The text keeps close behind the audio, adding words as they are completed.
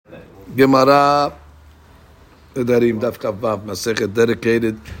Gemara Nedarim Daf Kavav Masechet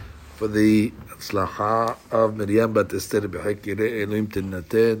dedicated for the Tzlacha of Miriam bat Esther b'Hekirei Elohim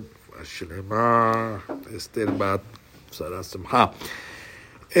Tinnaten Shlema Esther bat Sarah Simcha.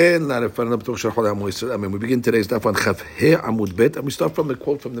 And we begin today's daf on Chaf He Amud Bet, and we start from the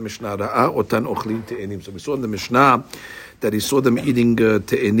quote from the Mishnah. Ra'a otan ochlin te'enim. So we saw in the Mishnah that he saw them eating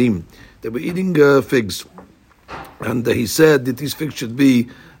te'enim. They were eating figs, and he said that these figs should be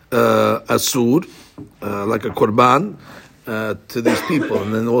asur, like a korban, to these people.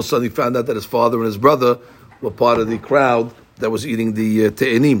 And then all of a sudden he found out that his father and his brother were part of the crowd that was eating the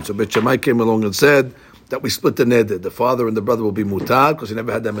te'enim. So Bet Shammai came along and said that we split the neder. The father and the brother will be mutar because he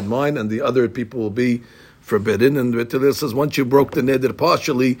never had them in mind, and the other people will be forbidden. And Bet Hillel says once you broke the neder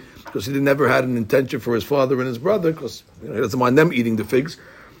partially, because he never had an intention for his father and his brother, because he doesn't mind them eating the figs.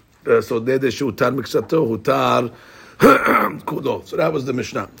 So neder shutar miksato hutar kulo. So that was the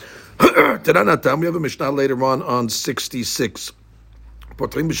Mishnah. Teranatam, we have a Mishnah later on 66.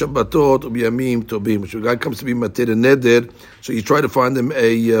 Potrim b'shabbatot u'biyamim tobim. So a guy comes to be matir neder, so you try to find him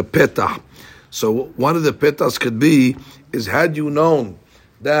a petah. So one of the petas could be is, had you known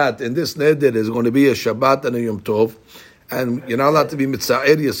that in this neder is going to be a Shabbat and a Yom Tov, and you're not allowed to be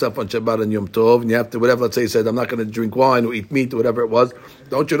mitza'er yourself on Shabbat and Yom Tov, and you have to, whatever, let's say you said, I'm not going to drink wine or eat meat or whatever it was,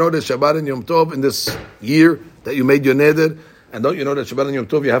 don't you know that Shabbat and Yom Tov in this year that you made your neder, and don't you know that Shabbat and Yom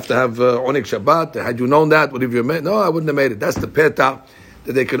Tov you have to have Onik Shabbat? Had you known that, would have you made? No, I wouldn't have made it. That's the peta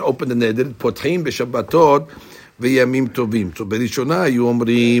that they can open the neder. Potchim b'Shabbatot v'yamim tovim. So berishona you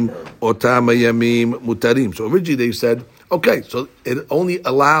omrim otam yamim mutarim. So originally they said, okay, so it only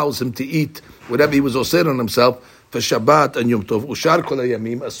allows him to eat whatever he was osir on himself for Shabbat and Yom Tov. Ushar kol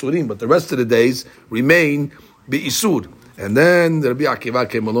yamim asurim, but the rest of the days remain be'isur. And then Rabbi Akiva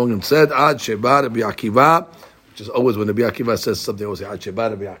came along and said, Ad Sheba Rabbi Akiva, which is always when Rabbi Akiva says something, always say Ad Sheba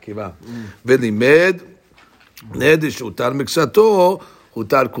Rabbi Akiva. V'limed nedish utar miksato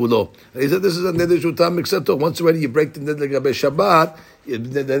hutar kulo. He said this is a neder shutar miksato. Once already you break the neder gabe Shabbat, the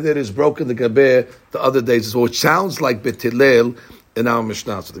neder is broken the gabe the other days. So it sounds like Bet Hillel in our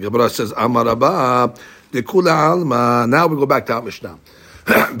Mishnah. So the Gemara says Amar Rabba the Kula Alma. Now we go back to our Mishnah.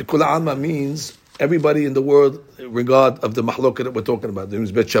 The Kula Alma means everybody in the world, regard of the mahloket that we're talking about. There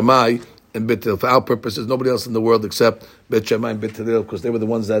was Bet Shammai and Bet Hillel. For our purposes, nobody else in the world except Bet Shammai and Bet Hillel, because they were the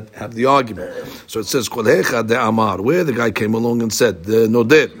ones that have the argument. So it says Kol Hecha de Amar, where the guy came along and said the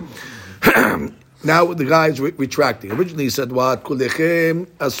Noder. Now the guy is retracting. Originally he said what? Kulechem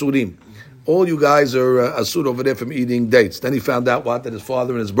asurim. All you guys are asur over there from eating dates. Then he found out what? That his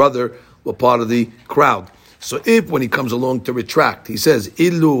father and his brother were part of the crowd. So if when he comes along to retract, he says,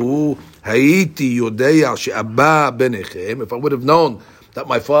 Ilu haiti yodeya she'abba benechem, if I would have known that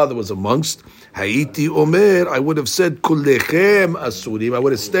my father was amongst, haiti omer, I would have said kullechem asurim, I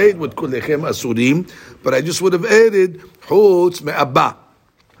would have stayed with kullechem asurim, but I just would have added chutz me'abba.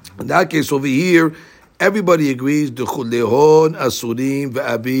 In that case over here, everybody agrees, duchulehon asurim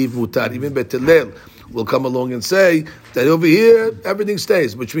ve'aviv mutar, even Bet Hillel will come along and say that over here everything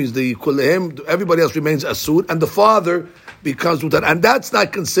stays, which means the kulehem, everybody else remains asur, and the father becomes hutar, and that's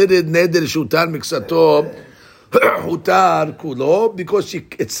not considered neder shutar miksato hutar kulo, because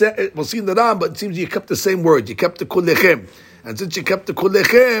we'll see in the Ram, but it seems you kept the same word, you kept the kulechem, and since you kept the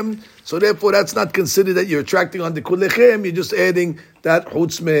kulechem, so therefore that's not considered that you're retracting on the kulechem, you're just adding that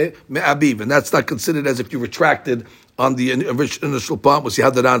chutz me'abiv, and that's not considered as if you retracted on the initial part. We'll see how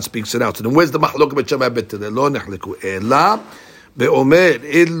the Ran speaks it out. So then where's the mahlok Bet Shammai Bet Hillel? Lo nechleku ela beomer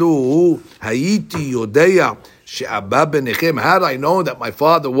ilu hayiti yodeya she'abba benechem. Had I known that my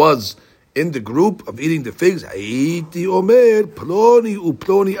father was in the group of eating the figs, hayiti omer ploni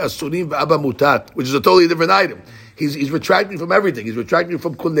uploni asurim ve'abba mutar, which is a totally different item. He's retracting from everything. He's retracting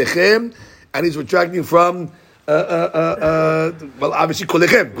from kulechem, and he's retracting from well, obviously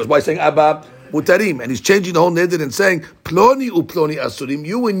kulechem, because why saying abba mutarim, and he's changing the whole neder and saying ploni uploni asurim.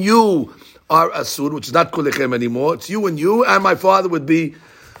 You and you are asur, which is not kulechem anymore. It's you, and my father would be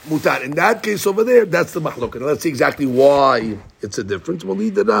mutar. In that case over there, that's the mahlok. And let's see exactly why it's a difference. We'll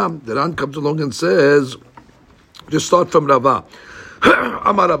need the Ram. The Ram comes along and says, just start from Rava.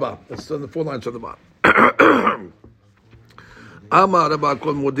 Amar Rava. That's the 4 lines from the bottom. Amar Rava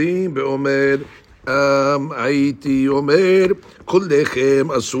kol modim beomer הייתי אומר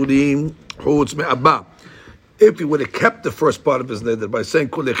כולכם אסורים חוץ מאבא. If he would have kept the first part of his neder by saying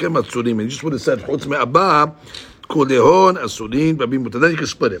כולכם אסורים, and he just would have said חוץ מאבא, כולהון אסורים רבים מותר, then you can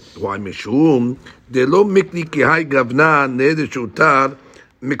split it. Why? משום דלא מקני כהי גוונה נדר שהותר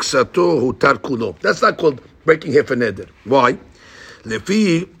מקסתו הותר כולו. That's not called breaking half a neder. Why?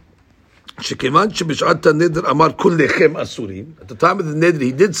 לפי שכיוון שבשעת הנדר אמר כולכם אסורים, at the time of the neder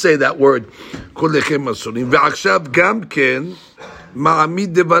he did say that word, כולכם אסורים, ועכשיו גם כן,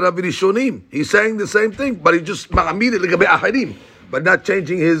 מעמיד דבריו ראשונים. He's saying the same thing, but he just מעמיד it לגבי אחרים, but not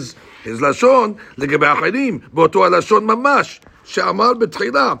changing his לשון לגבי אחרים, באותו הלשון ממש, שאמר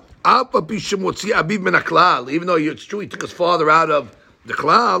בתחילה, אף על פי שמוציא אביו מן הכלל, even though it's true he took his father out of the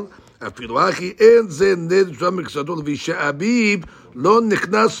כלל, אפילו אחי אין זה נדר שם מקצתו לפי שאביו לא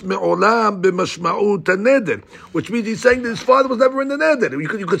נכנס מעולם במשמעות הנדר, which means he's saying that his father was never in the neder.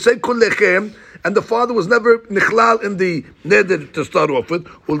 You could say כולכם, and the father was never נכלל in the neder to start off with,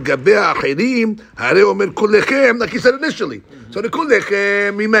 ולגבי האחרים, הרי אומר כולכם, like he said initially. So the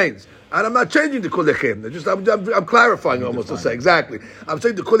כולכם remains. And I'm not changing the kulechem. I'm clarifying almost to say exactly. I'm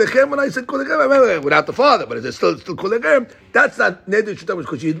saying the kulechem when I said kulechem without the father, but it's still kulechem. That's not neder shutav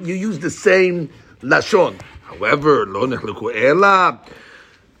because you use the same lashon. However, lo nechleku ela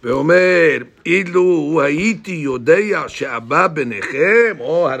veomer ilu hayiti yodeya she'aba benechem.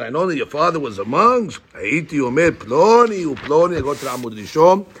 Oh, had I known that your father was amongst, hayiti omer ploni uploni. I go to the Amud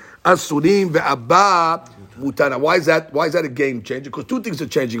Rishon asurim ve'aba. Mutana. Why is that a game changer? Because two things are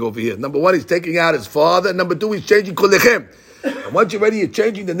changing over here. Number one, he's taking out his father. And number two, he's changing kulechem. And once you're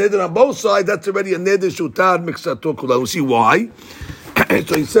changing the neder on both sides, that's already a neder shutar mixato kula. We'll see why.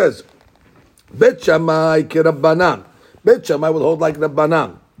 So he says, Bet Shammai kirabbanan. Bet Shammai will hold like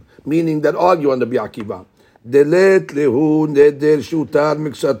Rabbanan, meaning that argue on the Bi'akiva. Delet lehu neder shutar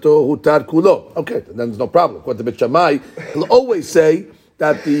mixato hutar kulo. Okay, then there's no problem. According to Bet Shammai, he'll always say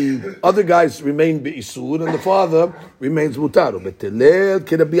that the other guys remain be'isur and the father remains mutaru. Betelel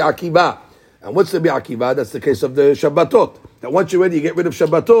kirabi akiva. And what's the bi'akiva? That's the case of the Shabbatot. That once you're ready, you get rid of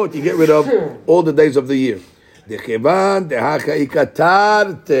Shabbatot, you get rid of all the days of the year. Dechevan dehaka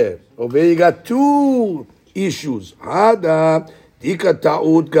ikatarte. Over here you got two issues. Hada ika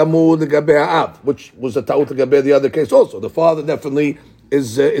ta'ud gamur legabe ha'av, which was a ta'ud legabe the other case also. The father definitely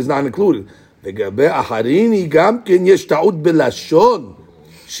is not included. Legabe aharini gam ken yesh ta'ud belashon.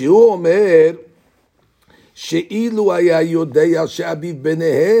 שהוא אומר שאילו היה יודע שאביו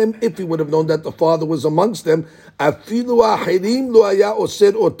ביניהם, if he would have known that the father was amongst them, אפילו האחרים לא היה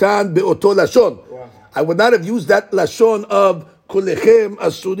אוסר אותן באותו לשון. I would not have used that לשון of כולכם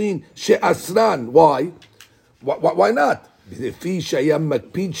אסורים שאסרן. Why not? לפי שהיה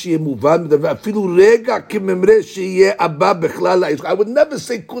מקפיד שיהיה מובן בדבר, אפילו רגע כממרה שיהיה אבא בכלל. I would never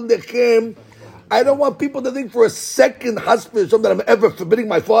say כולכם. I don't want people to think for a second, husband, that I'm ever forbidding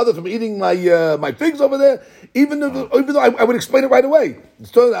my father from eating my figs over there, even though I would explain it right away.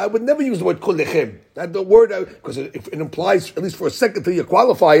 So I would never use the word kol lechem. That the word, because it implies, at least for a second till you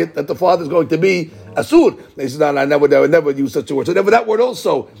qualify it, that the father is going to be asur. They said, no, I never use such a word. So never that word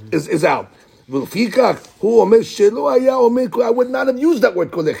also is out. I would not have used that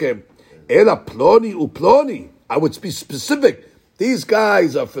word kol lechem. Ela ploni uploni. I would be specific. These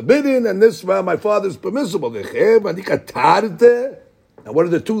guys are forbidden, and this my father's permissible. And what are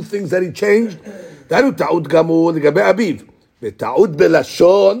the two things that he changed?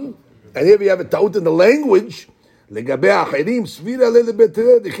 And here we have a ta'ud in the language.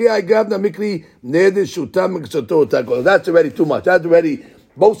 That's already too much. That's already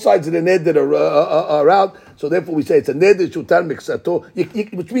both sides of the neder are out. So therefore we say it's a neder shutar miksato,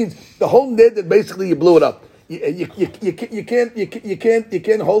 which means the whole neder basically you blew it up. You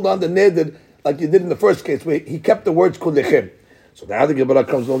can't hold on to neder like you did in the first case where he kept the words kulechem. So now the Gemara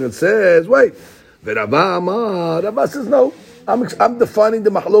comes along and says, wait, Rabba says no. I'm defining the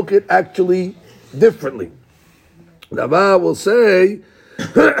mahloket actually differently. Rabba will say,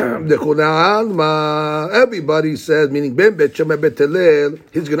 everybody says, meaning Ben Bet Shammai Bet Hillel,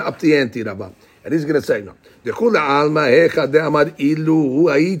 he's going to up the ante, Rabba, and he's going to say no.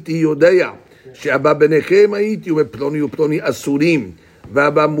 שאבא ביניכם הייתי ופלוני ופלוני אסורים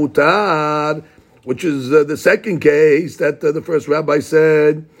ואבא מותר, which is the second case that the first rabbi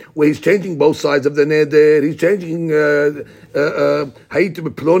said, where he's changing both sides of the neder. He's changing הייתי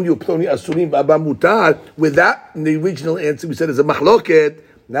ופלוני ופלוני אסורים ואבא מותר. With that, in the original answer we said is a מחלוקת.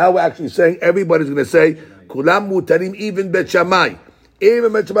 Now we're actually saying everybody's going to say כולם מותרים, even Bet Shammai.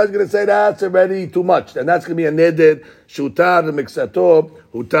 Even Bet Shammai is going to say that's already too much, and that's going to be a neder shutar miksato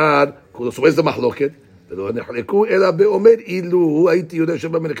hutar. So where's the מחלוקת? ולא נחלקו אלא באומר אילו הייתי יודע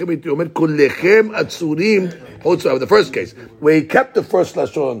שבא מנחם הייתי אומר כולכם אסורים חוץ the first case where he kept the first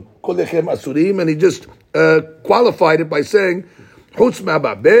לשון כולכם אסורים, and he just qualified it by saying חוץ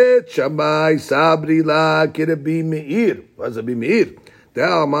מהבא בית שמאי סברי לה כרבי מאיר. What's רבי מאיר?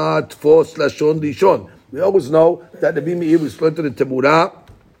 דאמר תפוס לשון ראשון. We always know that Rabbi Meir was learned in Temurah.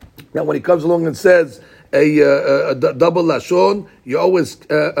 Now when he comes along and says double lashon, you always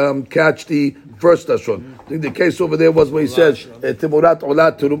catch the first lashon. I think the case over there was where he says timurat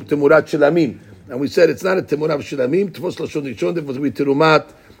olah timurat shilamim, and we said it's not a timurat shilamim. Tfos lashon rishon, it was with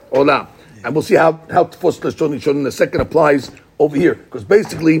tirumat olah, and we'll see how tfos lashon rishon in the second applies over here, because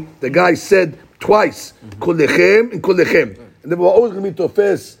basically the guy said twice kulechem and kulechem, and they were always going to be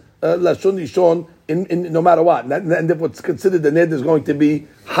tofes lashon rishon in no matter what, and therefore it's considered the ned is going to be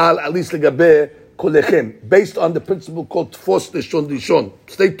hal at least legabeh kulechem, based on the principle called tfos lashon rishon.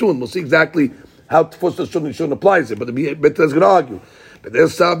 Stay tuned, we'll see exactly how tfos lashon rishon applies it, but the better is going to argue. But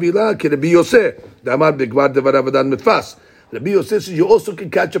there's Sabila, Rabbi Yosef, Damar Bigvar Devarav Adan Mitfas. Rabbi Yosef says you also can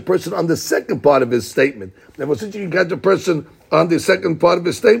catch a person on the second part of his statement. Therefore, since you can catch a person on the second part of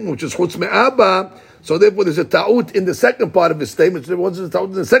his statement, which is Chutz Me'aba, so therefore there's a ta'ut in the second part of his statement. So once there's a ta'ut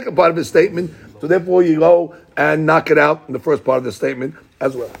in the second part of his statement, so therefore you go and knock it out in the first part of the statement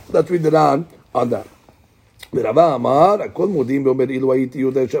as well. Let's read it on that. ורבא אמר, הכל מודים ואומר, אילו הייתי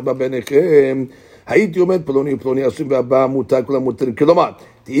יודע שבא ביניכם, הייתי אומר, פלוני ופלוני עשויים והבא מותר, כולם מותרים. כלומר,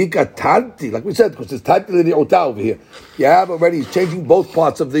 תהי קטרתי, like we said, because there's תרתי לרעותה over here. You have already changing both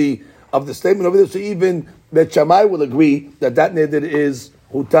parts of the statement over there, so even Bet Shammai will agree that neder is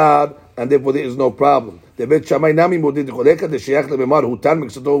hutar, and therefore there is no problem. The Bet Shammai nami modid choleka, the sheyach lebemar hutar,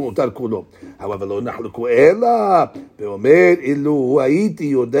 miksato mutar kulo. However, lo nachluku ela, veomer ilu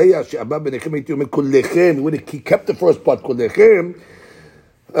haiti yodea she'aba benechem haiti yomer kulechem. When he kept the first part kulechem,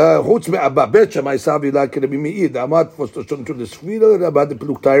 חוץ מאבא בית שמאי סבי לה כרבי מאיר, דאמר תפוס לשון של הספירה לרבה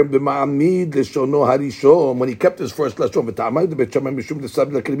דפלוגתיים במעמיד לשונו הראשון, when he kept his first לשון, ותעמד בית שמאי משום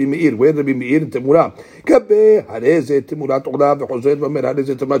לסבי לה כרבי מאיר, ואין רבי מאיר תמורה, כבה הרי זה תמורת עולה, וחוזר ואומר הרי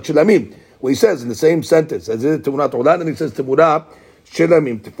זה תמורת שלמים. Well, he says in the same sentence, הרי זה תמורת עולה, and he says תמורת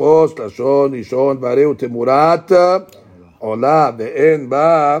שלמים, תפוס לשון ראשון, והרי הוא תמורת עולה, ואין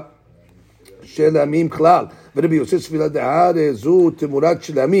בה שלמים כלל. ורבי יוסף ספילה דהר זו תמורת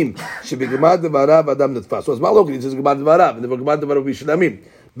שלמים שבגמר דבריו אדם נתפס. אז מה לא קריאה? זה גמר דבריו, וגמר דבריו בשלמים.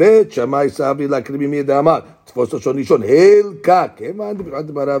 בית שמאי סבי לקריבי מי דאמר תפוס לשון ראשון הלקה כיוון בגמר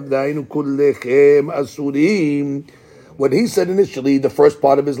דבריו דהיינו כולכם אסורים. When he said initially the first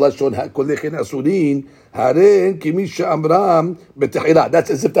part of his lashon כולכם אסורים, הרי כמי שאמרם בתחילה, that's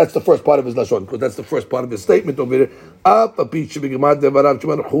as if that's the first part of his lashon, because that's the first part of his statement over there. אף הפי שבגמר דבריו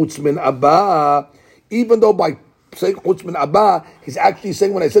שאומר חוץ מן הבא, even though by saying Chutz min Abba, he's actually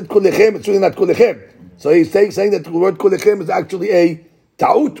saying when I said Kulechem, it's really not Kulechem. So he's saying that the word Kulechem is actually a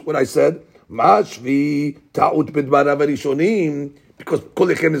ta'ut, what I said. Mashvi ta'ut b'dvarav harishonim, because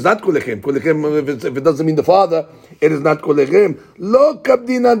Kulechem is not Kulechem. Kulechem, if it doesn't mean the father, it is not Kulechem. Lo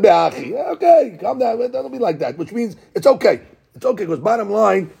kabdinan be'achi. Okay, calm down. It doesn't be like that, which means it's okay. It's okay, because bottom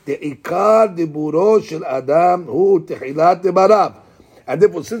line, the ikar diburo shel adam hu techilat debarav. And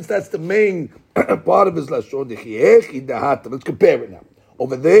therefore, since that's the main part of his lashon, let's compare it now.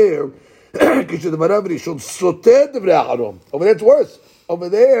 Over there, over there it's worse. Over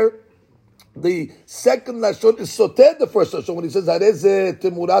there, the second lashon is soter the first lashon. When he says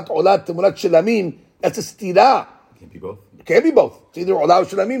temurat olat temurat shelamim, that's a stira. Can't be both. It can't be both. It's either olah or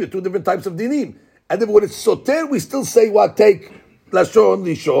shelamim. They're two different types of dinim. And then when it's soter, we still say what take lashon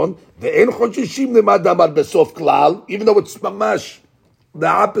rishon. Ve'en choshishim lemad amar besof klal, even though it's mamash the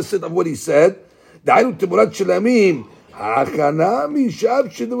opposite of what he said. דהיינו תמורת שלמים, ההכנה משאב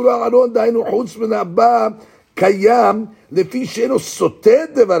שדברו אהרון, דהיינו חוץ מן הבא, קיים, לפי שאינו סותר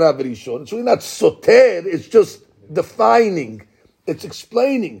דבריו ראשון. It's really not סותר, it's just defining, it's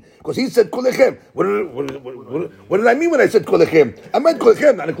explaining. Because he said kulechem. What did I mean when I said kulechem? I meant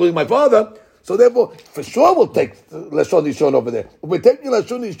kulechem, not including my father. So therefore, for sure we'll take Lashon Rishon over there. If we're taking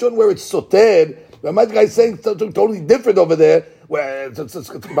Lashon Rishon where it's soter, my guy is saying something totally different over there, where that's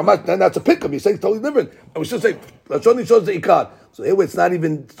a pickup. He's saying totally different. And we should say Lashon Rishon is the ikar. So here it's not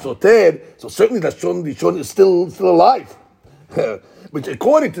even soter. So certainly Lashon Rishon is still alive. Which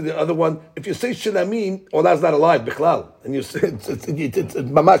according to the other one, if you say Shilamim, that's not alive, Bichlal, and you say it's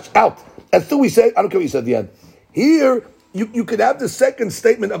mamash out. And still we say, I don't care what you said at the end. Here, you could have the second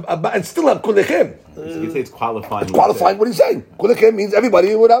statement of Abba and still have Kulechem. So you say it's qualifying. It's qualifying what he's saying. Kulechem means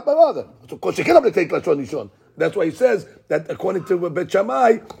everybody without my father. So of course you cannot take Lashon Rishon. That's why he says that according to Bet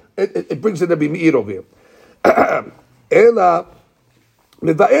Shammai, it brings in Rabbi Meir over here. Ela,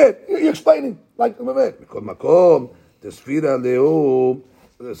 you're explaining, like Mikol Makom, the Sfira Leo,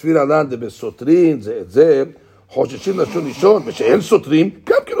 the Sfira Land, the Besotrin, the חוששים לשון ראשון, ושאין סותרים,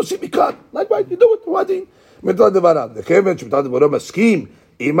 גם כן עושים מכאן. Likewise, you do it, wading. מתחילת דבריו. לכיוון שמתחילת דבריו מסכים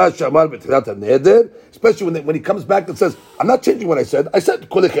עם מה שאמר בתחילת הנדר, especially when he comes back and says, I'm not changing what I said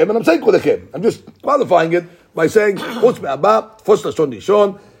כולכם, and I'm saying כולכם. I'm just qualifying it by saying, חוץ מאבא, תפוס לשון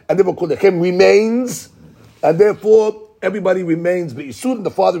ראשון, and therefore כולכם remains and therefore everybody remains Be'isur, and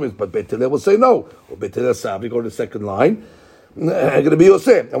the father remains. But Beit Hillel will say no. Or Beit Hillel Sav, go to the second line. Going to be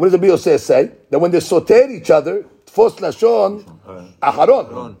Yosef. And what does the Yosef say? That when they soter each other, Tfos Lashon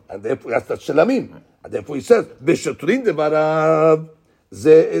Aharon, and therefore that's the Shelamim. And therefore he says, B'shotrin devarav,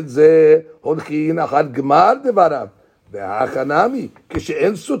 ze holchin achar gmar devarav, ve'achanami,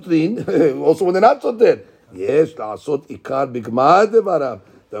 kishe'en sotrin, also when they're not soter. Yes, la'asot ikar b'gmar devarav,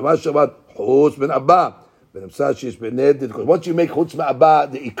 ve'ma shavat chutz ben abba, ve'nemsa shish benedid, because once you make chutz ben abba,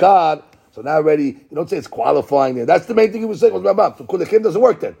 the ikar, so now already, you don't say it's qualifying there. That's the main thing he was saying. So Kulechim doesn't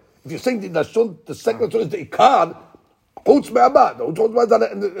work then. If you're saying the second Lashon is the Ikad, Chutz Me'abad. The Chutz Me'abad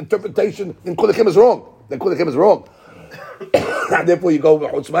interpretation, then Kulechim is wrong. And therefore you go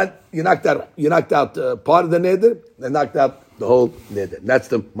with Chutz Me'abad, you knocked out part of the Neder, then knocked out the whole Neder. That's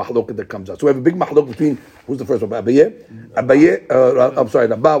the Mahloket that comes out. So we have a big Mahlok between, who's the first one? Rabba with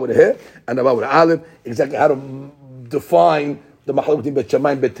a hair, and Rabba with an aleph. Exactly how to define the Mahlok between Bet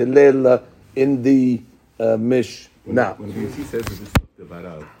Shammai and Bet Hillel in the Mishnah. When he says this is the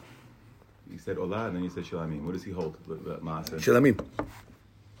Barav, he said Olah and then he said Shalamim. What does he hold? Shalamim.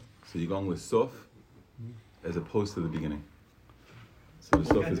 So you're going with Sof as opposed to the beginning. So the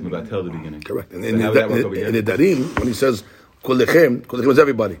Sof is Mevatel the beginning. Correct. And in the Darim, when he says Kullechem is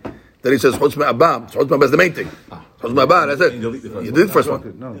everybody. Then he says Chutz Me'abba. Chutz Me'abba is the main thing. Chutz Me'abba, that's it. You did the first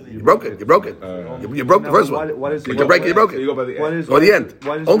one. No, you broke it. You broke the first one. You can break it, you broke it. You go by the end. Or the end.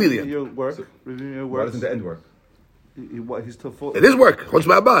 Only the end. Your work. Why doesn't the end work? He's still full. It is work. Chutz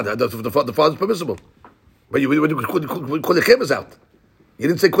Me'abba. The father's permissible. But Kullechem is out. You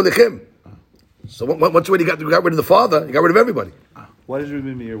didn't say Kullechem. So once you got rid of the father, you got rid of everybody. Why does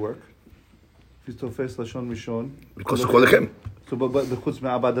Ribim your work? He's still face Lashon Rishon. Because of Kullechem. So, but the Chutz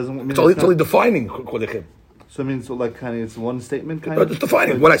Me'abba doesn't mean it's only defining Kullechem. So it means like kind of it's one statement kind of. It's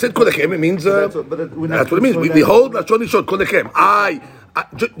defining. When I said Kullechem, it means that's what it means. We hold Lashon Rishon Kullechem.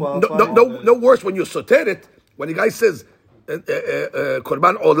 No worse when you soter it. When the guy says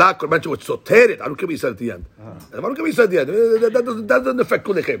Korban Olah, Korban Shewot soter it. I don't care what he said at the end. I don't care what he said at the end. That doesn't affect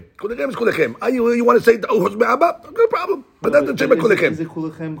Kullechem. Kullechem is Kullechem. You want to say Chutz Me'abba? No problem. But that doesn't change Kullechem. Is it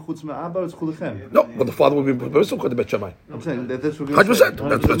Kullechem Chutz Me'abba or it's Kullechem? No, but the father would be permissible to Bet Shammai. I'm saying that's what 100%.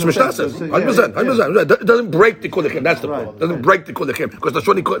 That's what Mishnah says. 100%. It doesn't break the Kullechem. That's the point. It doesn't break the Kullechem because the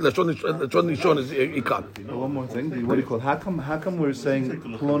Shon is Ikan. One more thing. What do you call it? How come we're saying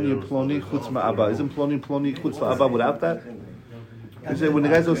Ploni Chutz Me'abba? Isn't Ploni Chutz Me'abba without that? You say when the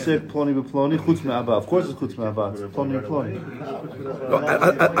guys don't say Ploni Chutz Me'abba, of course it's Chutz Me'abba. It's Ploni. No,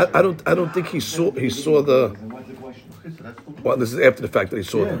 I don't think he saw the. Well, this is after the fact that he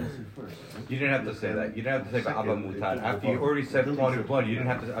saw them. You didn't have to say that. You didn't have to say Abba Mutad. After you already said Ploni, you didn't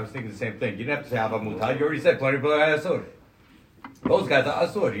have to. I was thinking the same thing. You didn't have to say Abba Mutad. You already said Ploni Asur. Those guys are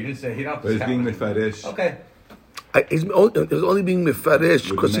Asur. You didn't say. You don't have to but he's being Mefarish. Okay. It was only being mefarish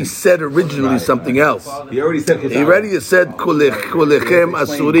because he said originally something else. He already said Kullechem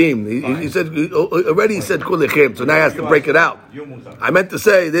Asurim. He said already. He said Kullechem. So now he has to break it out. I meant to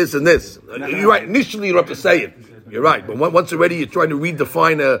say this and this. You're right. Initially, you don't have to say it. You're right. But once already you're trying to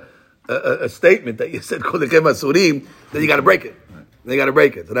redefine a statement that you said Kullechem Asurim, then you got to break it. They got to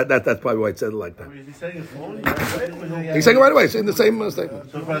break it. So that's probably why it said it like that. Is he saying it fully? He's saying it right away. He's saying the same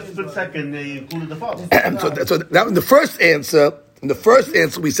statement. So for a split second, they included the father. so that in the first answer,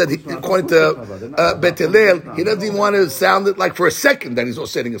 we said, according to Bet Hillel, he doesn't even want to sound it like for a second that he's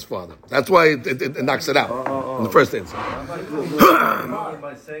also saying his father. That's why it knocks it out in the first answer.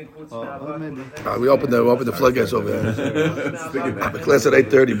 We opened the floodgates over there. The class at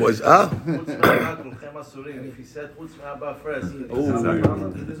 8:30, boys. If he said Chutz Me'abba first, if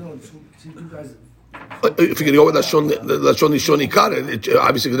you're going to go with Lashon Nishon Ikar, it's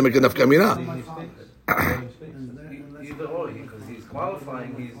obviously going to make enough kamina. Either or, because he's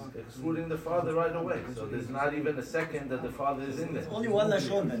qualifying, he's excluding the father right away. So there's not even a second that the father is in there. Only one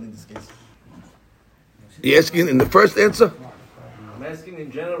Lashon then in this case. You're asking in the first answer? I'm asking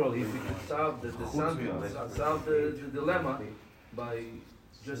in general if you could solve the dilemma by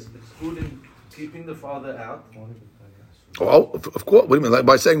just excluding, keeping the father out. Oh, of course. What do you mean? Like,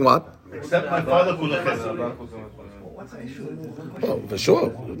 by saying what? Except my father could have. Oh, for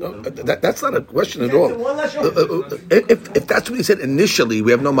sure. No, that's not a question at all. If that's what he said initially,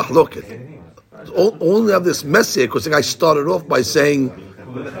 we have no mahloket. Only have this mess here because the guy started off by saying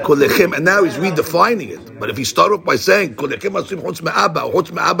Kullechem, and now he's redefining it. But if he started off by saying Kullechem Asim Chutz Me'abba, who's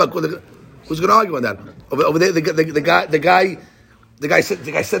going to argue on that? Over there, the guy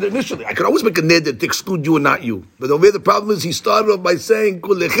said it initially. I could always make a neder to exclude you and not you. But over here, the problem is he started off by saying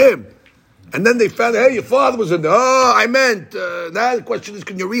Kullechem. And then they found, hey, your father was in there. Oh, I meant, now the question is,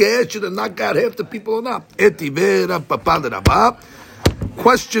 can you rehash it and knock out half the people or not?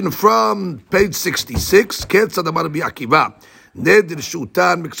 Question from page 66. Give us a case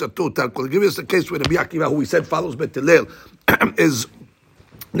where Rabbi Akiva, who we said follows Bet Hillel, is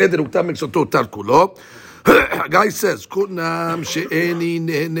neder uktam miksato tar kulo. Guy says, "Kunam she'eni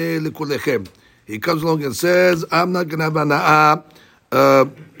nehene lekulechem." He comes along and says, "I'm not going to have hana'ah.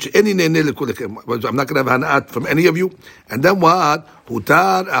 She'eni nehene lekulechem. I'm not going to have hana'ah from any of you." And then what?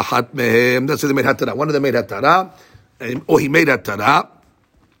 Hutar achat mehem. That's they made hatara. One of them made hatara, or he made hatara.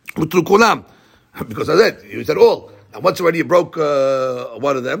 Utru kulam, because I said you said all. And once already you broke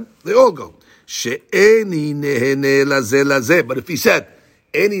one of them, they all go. She'eni nehene lazeh lazeh. But if he said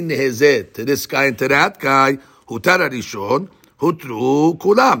any nehezeh to this guy and to that guy, hutar harishon, hutru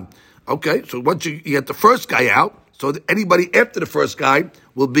kulam. Okay, so once you get the first guy out, so that anybody after the first guy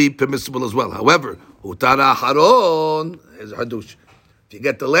will be permissible as well. However, hutar aharon is hadush. If you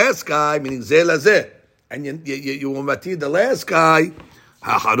get the last guy, meaning zeh lazeh, and you will matir the last guy,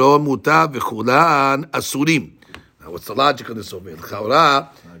 haharon mutar v'chulan asurim. Now, what's the logic of this over here?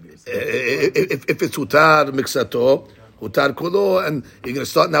 If it's hutar miksato, hutar kulo, and you're going to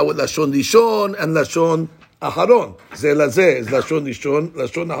start now with lashon rishon and lashon aharon. Zeh lazeh is lashon rishon,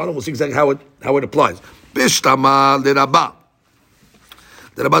 lashon aharon. We'll see exactly how it applies. Bishtama l'rabah.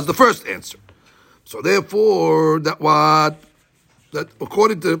 The Rabbah is the first answer. So therefore, that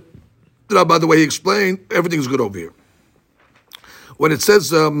according to the Rabbah, the way he explained, everything's good over here. When it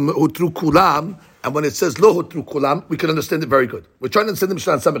says hutru kulam, and when it says lo hutru kulam, we can understand it very good. We're trying to understand the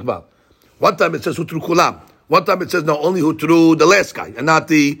Mishnah and Samech Vav. One time it says hutru kulam. One time it says no, only hutru the last guy and not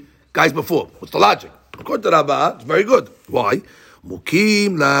the guys before. What's the logic? According to Rabbah, it's very good. Why?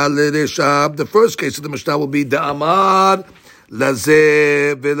 Mukim la lereshab. The first case of the Mishnah will be the amar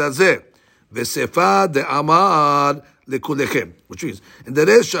lazeh velazeh v'sefa the amar lekulechem, which means in the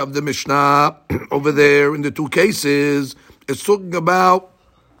resha of the Mishnah over there in the two cases, it's talking about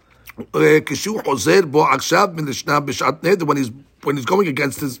when he's going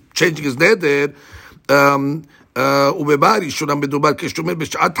against his changing his neder,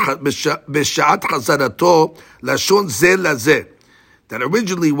 that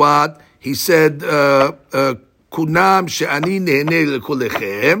originally what he said, kunam she'ani nehene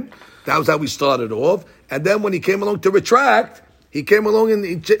lekulechem. That was how we started off, and then when he came along to retract, he came along and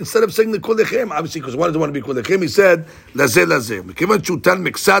instead of saying the kulechem, obviously because one doesn't want to be kulechem, he said lazeh lazeh. Mekivan shutar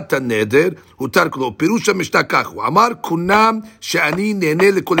miksat neder hutar kulo pirusha mishtakachu amar kunam she'ani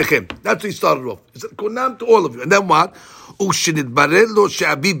nehene lekulechem. That's what he started off. He said kunam to all of you, and then what? Ushinitbarel lo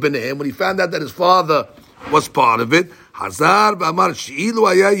she'aviv b'nehem. When he found out that his father was part of it, hazar v'amar she'ilu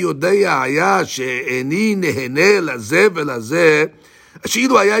haya yodea haya she'eni nehene lazeh velazeh.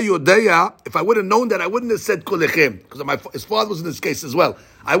 If I would have known that, I wouldn't have said kulechem, because his father was in this case as well.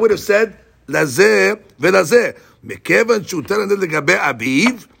 I would have said lazeh velazeh. Mekevan shutar legabe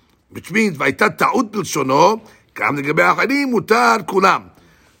abiv, which means vayta ta'ut b'lshono, kam legabe acharim mutar kulam.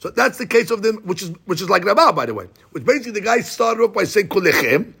 So that's the case of them, which is like Rabbah, by the way. Which basically the guy started off by saying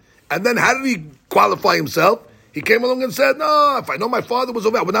kulechem, and then how did he qualify himself? He came along and said, no, if I know my father was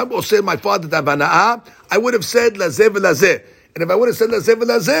over, I would not have said my father tabana'ah. I would have said lazeh velazeh. And if I would have said lazeh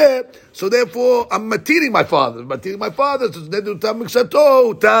velazeh, so therefore I'm matiring my father. Matiring my father, so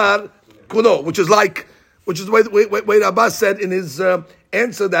utar kulo, which is the way Abbas said in his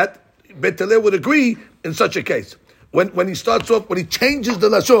answer that Bet Hillel would agree in such a case. When he starts off, when he changes the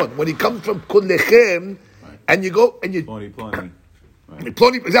lashon, when he comes from kulechem, and you go and you ploni, right.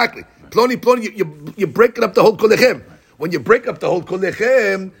 Ploni, exactly. Right. Ploni, you're breaking up the whole kulechem. Right. When you break up the whole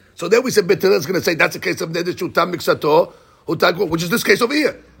kulechem, so then we said Bet Hillel is going to say that's a case of neder shutam miksato. Which is this case over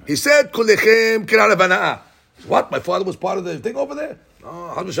here. He said, kulechem kirara vana'ah. What? My father was part of the thing over there?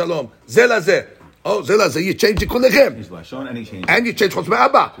 Oh, Hadu Shalom. Zeh lazeh. Oh, zeh lazeh. You changed the kulechem. And you changed chutz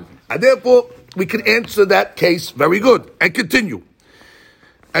me'abba. And therefore, we can answer that case very good. And continue.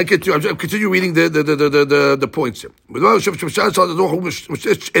 I'm continue reading the points here.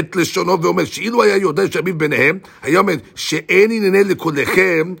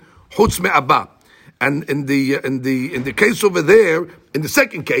 And in the case over there, in the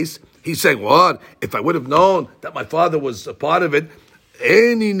second case, he's saying, what? If I would have known that my father was a part of it,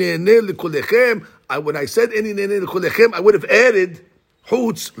 when I said I would have added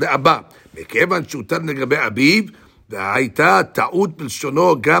chutz le'abba. מכיוון שהותר לגבי אביו, והייתה טעות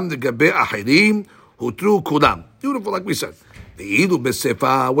בלשונו גם לגבי אחרים, הותרו כולם. Beautiful, like we said.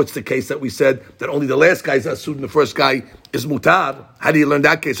 What's the case that we said that only the last guy is asud and the first guy is mutar? How do you learn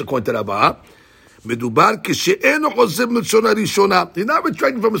that case according to Rabbah? מדובר כשאינו חוזר מלשון הראשונה. He's not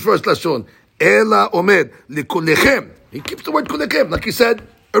retracting from his first lashon. Ela omer likulechem. He keeps the word kulechem, like he said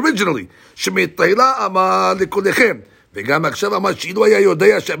originally. Shemitayla amar likulechem. וגם עכשיו אמר שאילו היה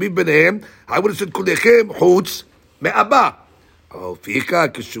יודע שאביו ביניהם, I would have said כולכם חוץ מאבא. הופיע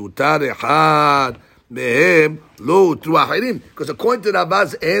כשהותר אחד מהם לא הותרו אחרים. Because according to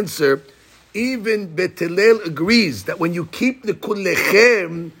Rabba's answer, even Bet Hillel agrees that when you keep the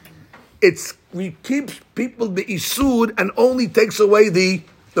כולכם, it keeps people the isur and only takes away the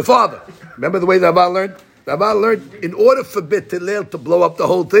father. Remember the way Rabba learned? Rabba learned in order for Bet Hillel to blow up the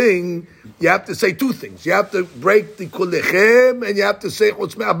whole thing, you have to say two things. You have to break the kulechem and you have to say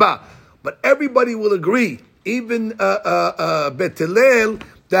chutz me'abba. But everybody will agree, even Bet Hillel,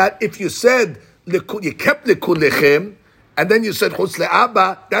 that if you said you kept the kulechem and then you said chutz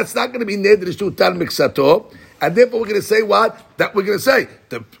le'abba, that's not going to be neder shutar miksato. And therefore we're going to say what? That we're going to say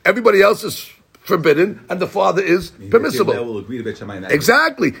everybody else is forbidden and the father is permissible. Will agree to Bet Shammai in that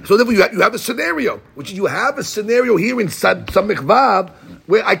Exactly. So therefore you have a scenario, which you have a scenario here in Samech Vav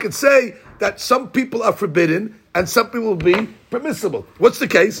where I could say that some people are forbidden and some people will be permissible. What's the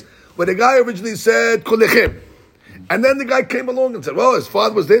case? Where the guy originally said kulechem, and then the guy came along and said, well, his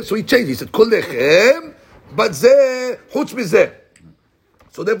father was there, so he changed. He said kulechem, but zeh chutz mizeh.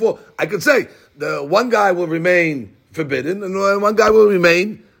 So therefore, I could say the one guy will remain forbidden and one guy will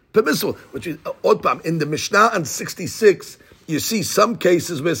remain permissible. Which is in the Mishnah on 66, you see some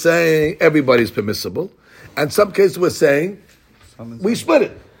cases we're saying everybody's permissible, and some cases we're saying we split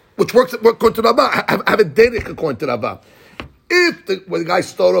it. Which works according to Rabbah. Have a derech according to Rabbah. If when the guy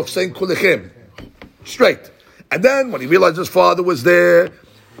started off saying kulechem, straight, and then when he realized his father was there,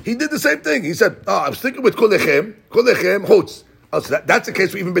 he did the same thing. He said, I was thinking with kulechem chutz. So that's the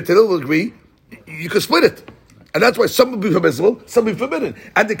case where even Bet Hillel will agree, you can split it. And that's why some will be permissible, some will be forbidden.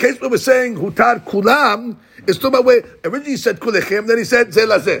 And the case where we're saying hutar kulam is talking about where originally he said kulechem, then he said zeh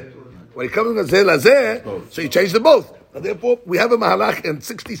lazeh. When he comes to zeh lazeh, so he changed them both. And therefore, we have a mahalach in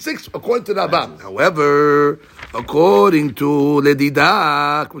 66 according to Rabbah. However, according to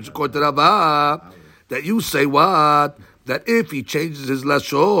Ledidak, which is according to Rabbah, that you say what? That if he changes his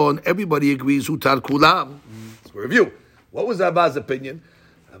lashon, everybody agrees hutar kulam. Let's review. What was Rabbah's opinion?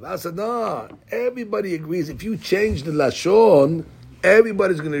 Rabbah said, no, everybody agrees. If you change the lashon,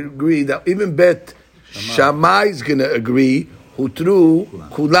 everybody's going to agree that even Bet Shammai is going to agree hutru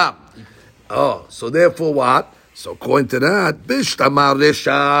kulam. Oh, so therefore what? So according to that, Bishtamar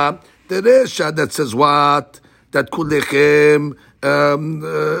Resha, the Resha that says what? That kulechem,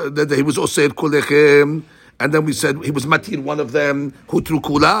 that he was also kulechem, and then we said he was matir one of them, hutru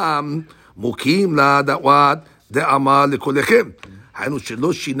kulam, mukim la, that what? The amar lekulechem. Hainu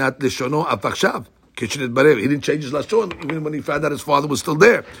shelo shinat leshono afachshav. He didn't change his lashon even when he found out his father was still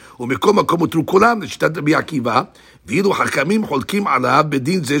there. ומכל מקום הותרו כולם לשיטת רבי עקיבא, ואילו חכמים חולקים עליו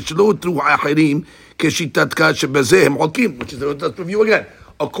בדין זה שלא הותרו האחרים כשיטתך שבזה הם חולקים. Which is, let's review again.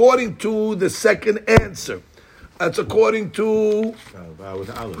 According to the second answer, that's according to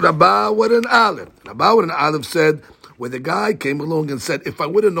Rabbah with an Aleph. Rabbah with an Aleph said, where the guy came along and said, if I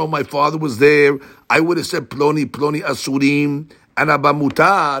would have known my father was there, I would have said ploni asurim and Abba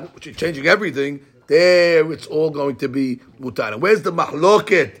mutar, which is changing everything. There, it's all going to be mutar. And where's the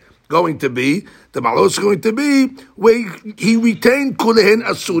mahloket going to be? The mahloket is going to be where he retained kulehen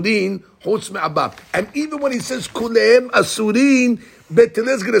asurin chutz me'abba. And even when he says kulehen asurin, Bet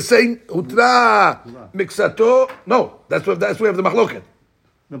Hillel is going to say utra miksato. No, that's where we have the mahloket.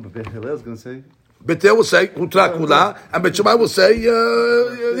 No, but Bet Hillel is going to say. Bet Hillel will say utra kula, and Bet Shammai will say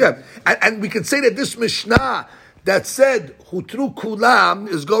yeah. And we can say that this Mishnah that said hutru kulam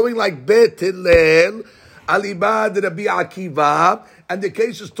is going like Bet Hillel, alibad Rabbi Akiva, and the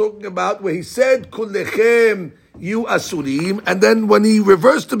case is talking about where he said kulechem you asurim, and then when he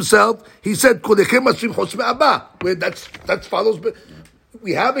reversed himself, he said kulechem asurim chutz me'abba. Where that follows.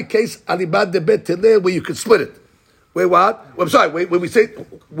 We have a case alibad de Bet Hillel where you can split it. Where what? Well, I'm sorry. When we say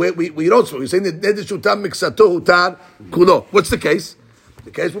we don't split, we're saying that neder shutam miksato hutar kulo. What's the case?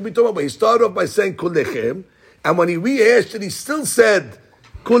 The case will be talking about. He started off by saying kulechem. And when he rehashed it, he still said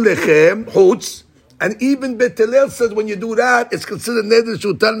kulechem chutz, and even Bet Hillel says when you do that, it's considered neder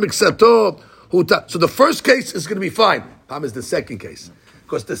shutan miksato huta. So the first case is going to be fine. Problem is the second case,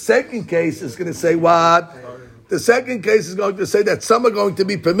 because the second case is going to say what? The second case is going to say that some are going to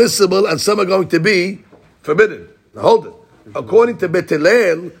be permissible and some are going to be forbidden. Now hold it. According to Bet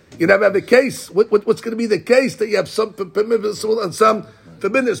Hillel, you never have a case. What's going to be the case that you have some permissible and some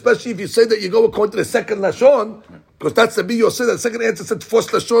forbidden, especially if you say that you go according to the second lashon, because that's the Yosef. The second answer said first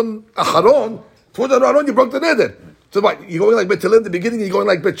lashon acharon. First acharon, you broke the neder. So what? You're going like Bet Hillel in the beginning, you're going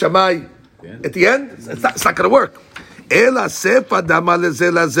like Bet Shammai at the end. It's not going to work. Ela sefa dama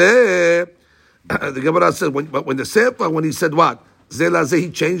leze. The Gemara says when the Sefer, when he said what? Zelazeh,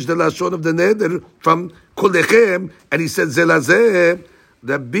 he changed the lashon of the neder from kolechem, and he said zelazeh,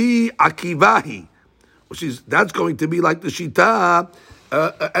 the bi akivahi, which is that's going to be like the shita.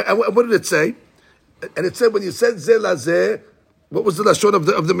 And what did it say? And it said when you said zelazeh, what was the lashon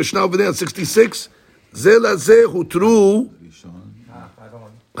of the Mishnah over there in 66? Zelazeh hutru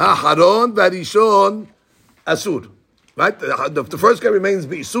haron varishon asur. Right? The first guy remains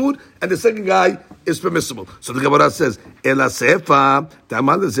B'isur, and the second guy is permissible. So the Gemara says, Ela sefa,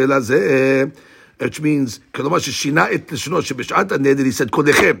 ta'amal zelazeh, which means, he said,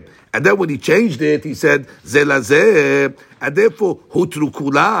 kodechem. And then when he changed it, he said, zelazeh, and therefore, hutru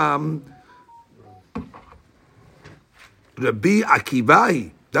kulam, Rabbi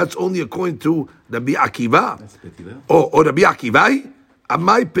Akivahi. That's only according to Rabbi Akiva. Or Rabbi Akivahi.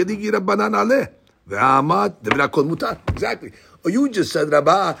 Amai pedigi rabbanan aleh. Exactly. Or you just said,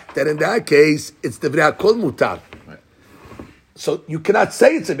 Rabbah, that in that case, it's the Kol Mutar. So you cannot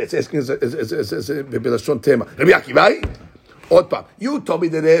say it's a mitzvah. It's a tema. Rabbi Akiva, you told me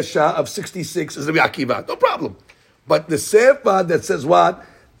the Resha of 66 is Rabbi Akiva. No problem. But the Sefer that says what?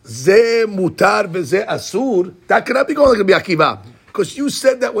 Ze mutar v'ze asur, that cannot be going like Rabbi Akiva. Because you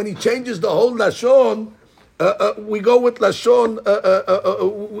said that when he changes the whole Lashon, we go with Lashon,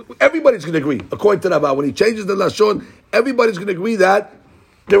 everybody's going to agree, according to Rabbah. When he changes the Lashon, everybody's going to agree that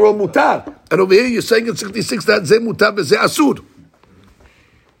they're all mutar. And over here, you're saying in 66 that ze mutar v'ze asur.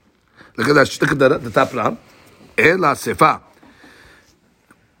 Look at that, look at the top now. Ela sefa.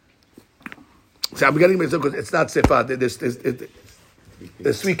 See, I'm getting mixed up because it's not sefa.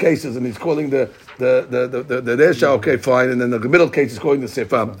 There's three cases, and he's calling the Resha, okay, fine, and then the middle case is calling the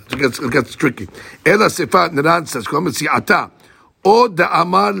Sefa. It gets tricky. Ela Sefa, Naran says, Kom Si'ata, O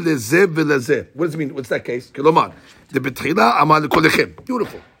Da'amar Lezeh V'Lezeh. What does it mean? What's that case? Kilomar. The Betchila Amar L'Kolechem.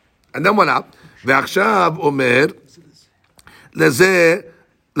 Beautiful. And then what up? Ve'achshav Omer Lezeh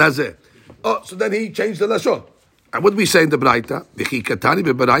Lezeh. Oh, so then he changed the Lashon. And what do we say in the Braita? V'chi Katani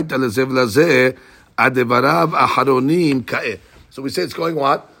Be'Braita Lezeh V'Lezeh Adevarav Aharonim Ka'eh. So we say it's going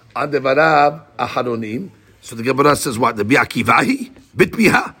what? Adevarav Aharonim. So the Gemara says what? The Bi'akivahi?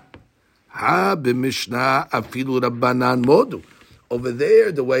 Bitmiha. Ha b'mishnah afilu Rabbanan modu. Over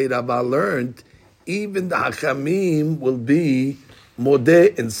there, the way Rabbah learned, even the Hakamim will be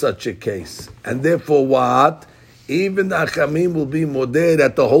modeh in such a case. And therefore what? Even the Hakamim will be modeh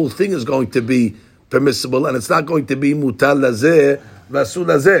that the whole thing is going to be permissible and it's not going to be mutal lazeh, rasul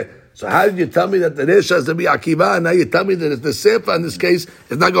lazeh. So how did you tell me that the Resha is Rabbi Akiva, and now you tell me that the Sefer in this case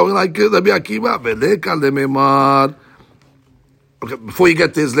is not going like Rabbi Akiva? Okay, before you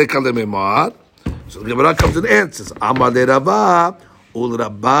get to his Leka Lememar, so the Gemara comes and answers. Amar le Rabbah, ul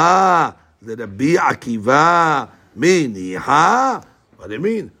Rabbah, le Rabbi Akiva, miniha. What do you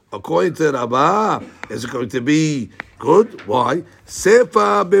mean? According to Rabbah, is it going to be good? Why?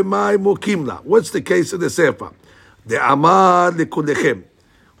 Sefer b'mai mukimla. What's the case of the Sefer? The Amar le Kulechem.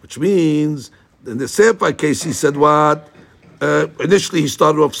 Which means, in the Sefer case, he said what? Initially, he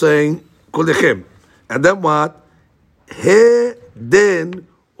started off saying, Kolechem. And then what? He den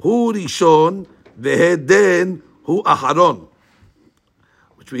hu rishon, vehe den hu aharon.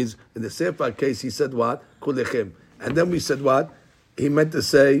 Which means, in the Sefer case, he said what? Kolechem. And then we said what? He meant to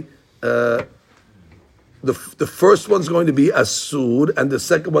say, the first one's going to be asur, and the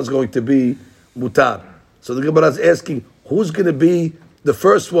second one's going to be mutar. So the Gemara is asking, who's going to be the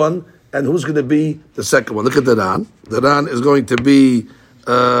first one, and who's going to be the second one? Look at the Ran. The Ran is going to be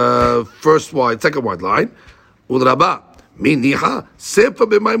first wide, second wide line. Ul Rabbah, miniha, sefa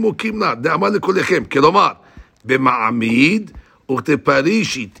b'may mukimna, de'amal lekolechem, kelomar, b'ma'amid, u'te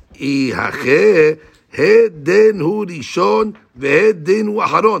parishit, ihache, he den hu rishon, ve'he den hu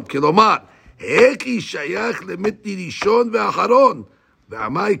aharon, kelomar, heki shayach lemitni rishon ve'aharon,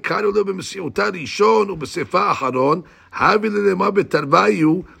 ואמי קראו לו במסיעותה ראשון ובספה אחרון, הביא ללמה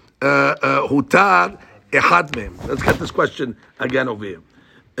בתרוויו הותר אחד מהם. Let's get this question again over here.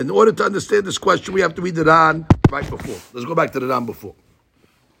 In order to understand this question, we have to read the Ran right before. Let's go back to the Ran before.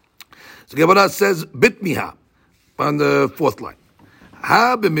 So Gemara says, Bitmiha, on the fourth line.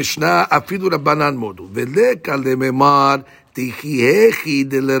 Ha b'mishnah afilu Rabbanan modu, veleka lememar tichiechi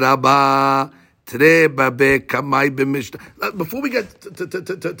del Rabbah, before we get to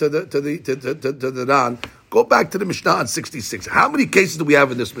the Ran, go back to the Mishnah on 66. How many cases do we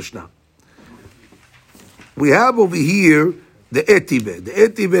have in this Mishnah? We have over here the Etiveh. The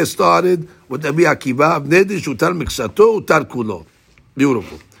Etiveh started with Rabbi Akiva, Nedish utar miksato utar kulo.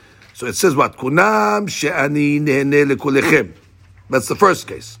 Beautiful. So it says what? Kunam she'ani nehene lekolechem. That's the first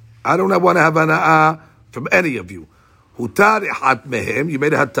case. I don't want to have ana'ah from any of you. Hutar echat mehem. You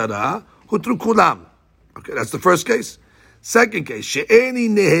made a hatara. hutru kulam. Okay, that's the first case. Second case, she'eni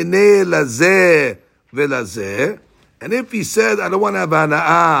nehene lazeh velazeh. And if he said, I don't want to have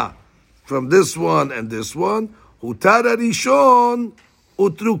hana'ah from this one and this one, hutar harishon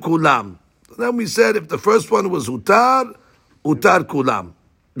utru kulam. Then we said if the first one was hutar kulam.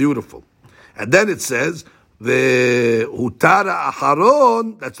 Beautiful. And then it says, the hutar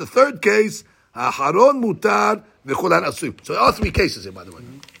aharon, that's the third case, aharon mutar v'chulan asur. So there are three cases here, by the way.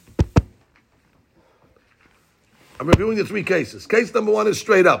 I'm reviewing the three cases. Case number one is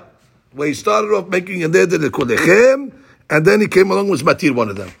straight up, where he started off making a neder de kolechem, and then he came along with matir one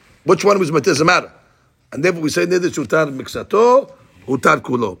of them. Which one was matir doesn't matter. And therefore we say neder hutar mixato, hutar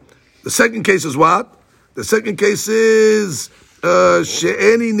kulo. The second case is what? The second case is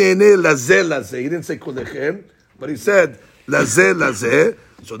she'eni nene lazeh lazeh. He didn't say kolechem, but he said lazeh lazeh.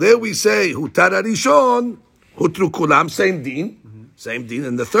 So there we say hutar harishon, hutru kulam, same din, same din.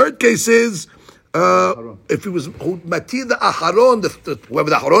 And the third case is if it was matir the aharon, whoever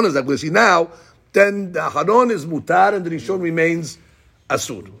the aharon is, like we see now, then the aharon is mutar and the rishon remains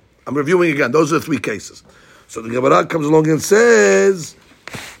asur. I'm reviewing again. Those are the three cases. So the Gemara comes along and says,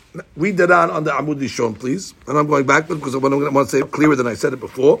 read that on the Amud Rishon, please. And I'm going back because I want to say it clearer than I said it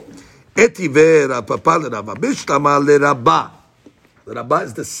before. Etivera papa l'Rabba bishlama l'Rabba. The Rabba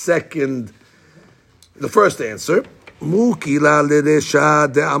is the first answer. Mukila l'resha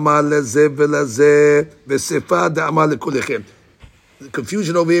de'amar lezeh velazeh v'sefa de'amar l'kulechem. The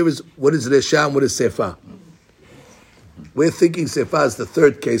confusion over here is what is resha and what is sefa. We're thinking sefa is the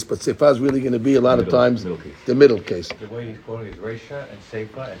third case, but sefa is really going to be a lot of times the middle case. The way he's quoting is resha and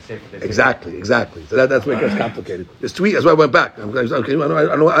sefa Exactly. So that's where it gets complicated. There's three. That's why I went back. I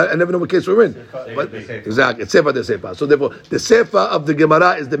never know what case we're in. But exactly, it's sefa de sefa. So therefore, the sefa of the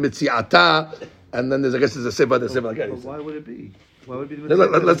Gemara is the mitziata. And then there's, I guess, there's a sefer, like why would it be? Why would it be?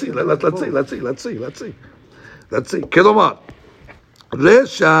 Let's see. Kilomar.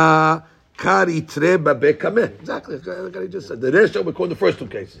 Resha kari treba bekameh. Exactly. Like I just said. The resha we call the first two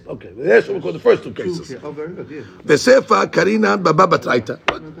cases. Okay. The resha we call the first two cases. Oh, very good. Yeah. Vesefa karinan baba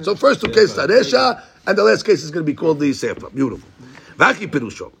batraita. So first two cases are resha, and the last case is going to be called the sefer. Beautiful. Vaki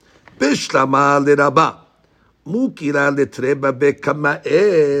pirusho. Bishlama lerabah. Mukira letreba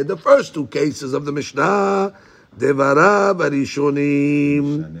bekama'eh. The first two cases of the Mishnah, devarav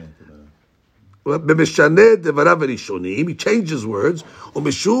arishonim. B'mishaneh devarav arishonim. He changes words.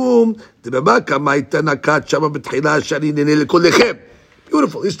 Umishum debaba kamaita nakat shama b'tchila shani nene lekolechem.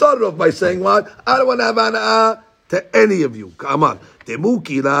 Beautiful. He started off by saying what? I don't want to have ana'ah to any of you. Ka'amar.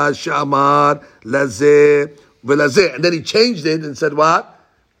 Temukira shamar lazeh v'lazeh. And then he changed it and said what?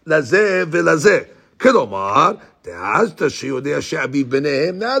 Lazeh v'lazeh. Now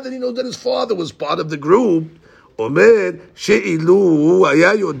that he knows that his father was part of the group, אומר שאילו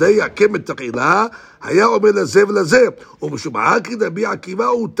היה יודע כם תחילה, היה אומר לזה ולזה, ומשומעה כי רבי עקיבא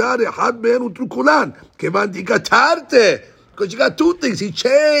הותר אחד מהן ותרו כולן, כיוון דגתרתה, because you got two things. He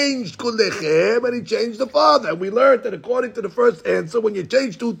changed kulechem and he changed the father. And we learned that according to the first answer, when you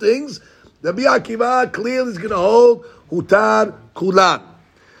change two things, Rabbi Akiva clearly is going to hold hutar kulan.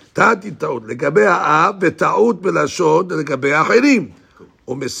 Tati ta'ud לגבי האב וטעות בלשון לגבי האחרים.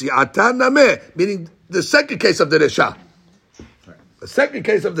 ומסיעתה נמה, meaning the second case of the resha. The second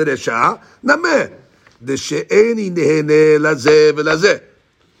case of the resha, נמה. דשאיני נהנה לזה ולזה.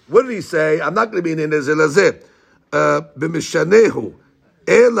 What did he say? I'm not going to be נהנה לזה לזה. במשנהו.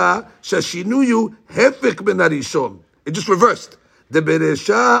 אלא שהשינוי הוא הפך בין הראשון. It just reversed.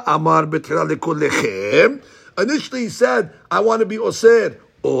 דברשע אמר בתחילה לכולכם. Initially he said, I want to be osir.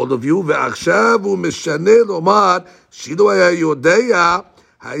 all of you, ועכשיו הוא משנה לומר, שלא היה יודע,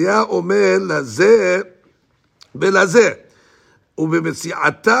 היה אומר לזה ולזה.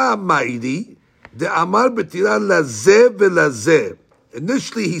 ובמציאתה מיידי, דאמר בתירה לזה ולזה.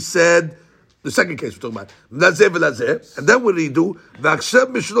 Initially he said, the second case we're talking about, לזה ולזה, and then what did he do? ועכשיו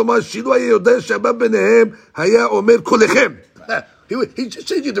משלומר, שלא היה יודע שהבא ביניהם, היה אומר כולכם. He just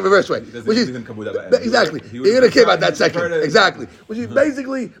changed it the reverse way. Exactly. He didn't care about that second. Exactly. Which is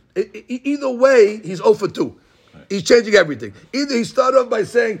basically, either way, he's 0 for 2. He's changing everything. Either he started off by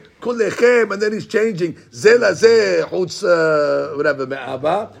saying, Kullechem, and then he's changing, Zela Zeh, Chutz, whatever,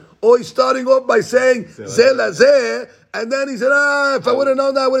 Me'aba, or he's starting off by saying, Zela Zeh, and then he said, if I would have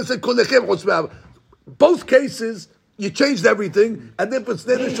known that, I would have said, Kullechem, Chutz, Me'aba. Both cases, you changed everything, and then it's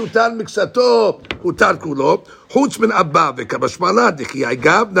neder shutar miksato hutar kulo. Chutz min abba v'kabashmala dechiyai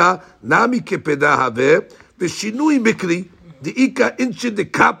gavna nami kepeda have v'shinui mikri deika inche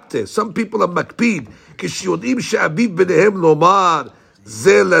dekapte. Some people are makpid כשיודעים שאביו ביניהם לומר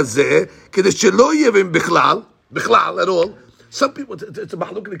זה לזה, כדי שלא יהיה בהם בכלל at all, Some people, it's a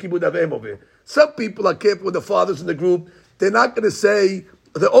mahluk in the kibud avim over here. Some people are careful with the fathers in the group. They're not going to say,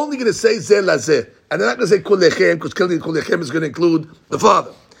 they're only going to say zeh lazeh. And they're not going to say kol lechem, because kol lechem is going to include the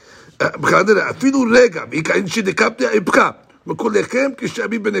father. אפילו רגע, וכאן שדקפתי האבקה, וכל לכם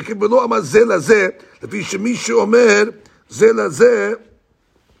כשאביב ביניכם, ולא אמר זה לזה, לפי שמי שאומר זה לזה,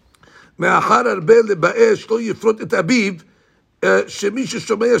 מאחר הרבה לבאש, לא יפרוט את אביו, שמי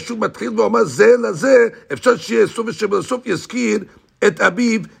ששומע שהוא מתחיל ואומר זה לזה, אפשר שיהיה סוף ושבסוף יזכיר את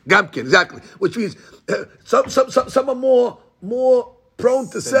אביו גם כן, exactly. Which means, some are more prone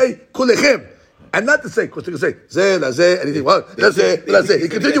to say, כל לכם. And not to say, because they can say, zeh, la zeh, anything, well, la zeh. He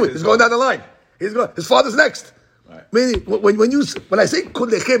continuing. He's going down the line. His father's next. Right. Meaning, when I say kul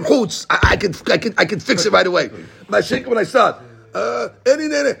lechem chutz, I can fix it right away. My shake when I start, any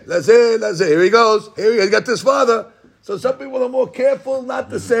la zeh. Here he goes. He got this father. So some people are more careful not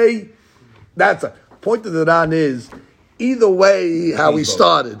to say. That's a point of the Ran is either way how he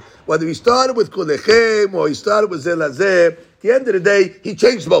started. Whether he started with kul lechem or he started with zeh la zeh. At the end of the day, he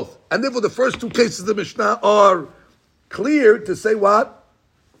changed both. And therefore, the first two cases of the Mishnah are clear to say what?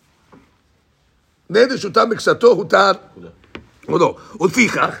 Neder shutam miksato hutar. No.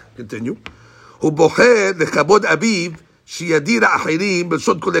 Ulfichach, continue. Hu bocher lekabod aviv sheyadira achirim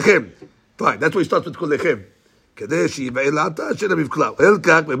b'sod kol lechem. Fine, that's why he starts with kol lechem. כדי שיבעל לעתה של אביו כלל. אל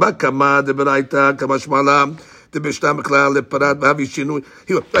כך, ובא כמה דברייתא, כמה שמעלה, דבשתם כלל לפרט, והביא שינוי.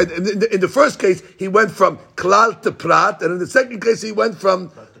 In the first case, he went from klal to prat, and in the second case, he went from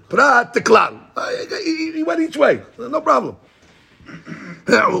prat to klal. He went each way, no problem.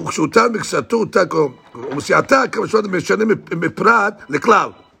 וכשהותר מקצתו, ומסיעתה, כמה שמעלה, משנה מפרט לכלל.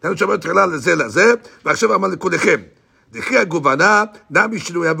 היינו שמענו תחילה לזה לזה, ועכשיו אמר לכולכם. דחי הגובנה, נמי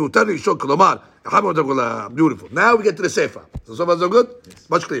שינוי, והותר ראשון, כלומר, beautiful. Now we get to the Sefer. So far so good? Yes.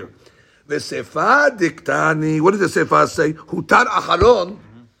 Much clearer. The Sefer diktani. What does the Sefer say? Hutar acharon.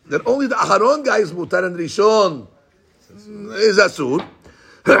 That only the acharon guy is mutar and rishon is asur.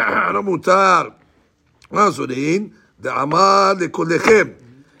 No mutar. Asurin. The amal lekolechem.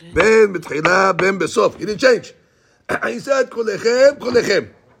 Ben betchila ben besof. He didn't change. He said kolechem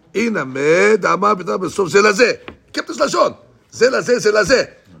kolechem. Inamed amal betchila besof zelazeh. Kept his lashon. Zelazeh zelazeh.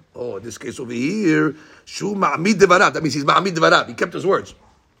 Oh, in this case over here, Shu Ma'amid Devarav. That means he's Ma'amid Devarav. He kept his words.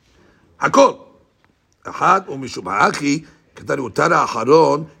 Hakol. Ahad u'mishum ha'achi, כתר הותר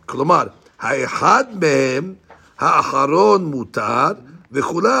האחרון, כלומר, האחד מהם, האחרון מותר,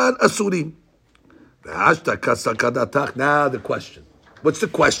 וכולן אסורים. והשתקה סכנתך. Now the question. What's the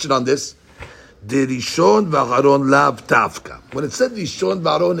question on this? The Rishon v'Aharon lav tafka. When it said Rishon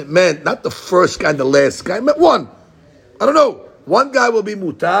v'Aharon, it meant not the first guy and the last guy. It meant one. I don't know. One guy will be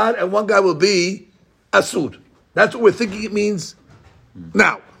mutar and one guy will be asur. That's what we're thinking it means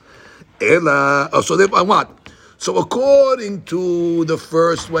now. So according to the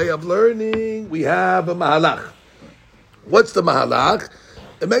first way of learning, we have a mahalach. What's the mahalach?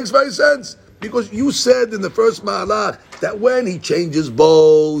 It makes very sense. Because you said in the first mahalach that when he changes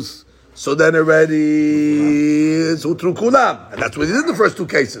both, so then already it's utru kulam. And that's what he did in the first two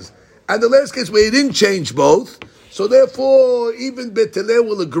cases. And the last case where he didn't change both, so therefore, even Beteleh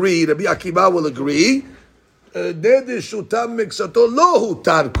will agree, Rabbi Akiva will agree, therefore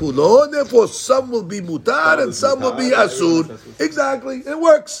some will be mutar and some will be asur. Exactly, it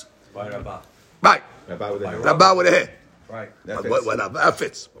works. By Rabbah. Right. Rabbah with a head. Right. That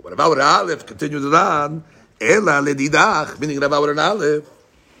fits. But what about with an aleph? Continues on. Ela ledidach, meaning Rabbah with an aleph.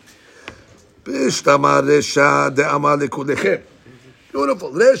 Bishtama resha de amal lekulechem.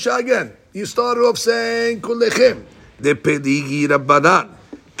 Beautiful. Resha again. You started off saying kulechem. De pedigi Rabbanan.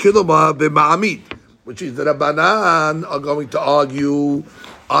 Kiloma b'ma'amid. Which is the Rabbanan are going to argue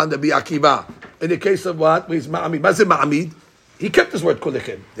on the Bi'akiva. In the case of what? Where's ma'amid? What's ma'amid? He kept his word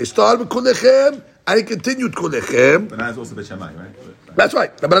kulechem. They started with kulechem and he continued kulechem. Rabbanan is also Bet Shammai, right? That's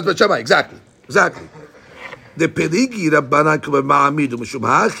right. Rabbanan is Bet Shammai. Exactly. The pedigi Rabbanan b'ma'amid u'mishum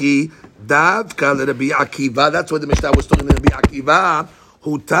hachi davka l'Rabbi Akiva. That's what the Mishnah was talking to Rabbi Akiva.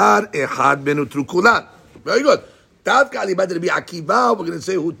 Hutar echad ben utru kulan. Very good. Davka alibad Rabbi Akiva, we're going to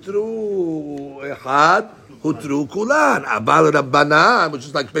say hutru echad, hutru kulan. Abal Rabbanan, which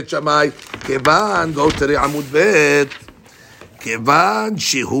is like Bet Shammai, kevan, go to the Amud Bet. Kevan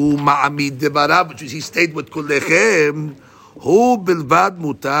shehu ma'amid devarav, which is he stayed with kulechem, hu bilvad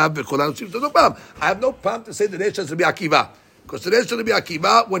mutar v'kulan. So no problem. I have no problem to say the Resh is Rabbi Akiva. Because the Resh of Rabbi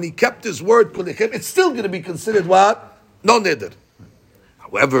Akiva, when he kept his word kulechem, it's still going to be considered what? No neder.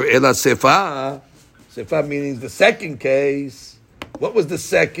 However, ela sefa meaning the second case. What was the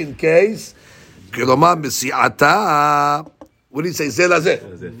second case? Kilomar misiata. What did he say? Zelazeh.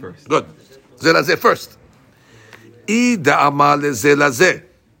 First. Good. Zelazeh first. אידה אמר לזה לזה.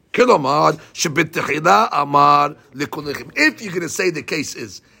 כלומר, שבתחילה אמר לכולכם. If you're going to say the case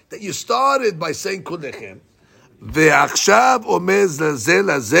is that you started by saying כולכם, ועכשיו אומר לזה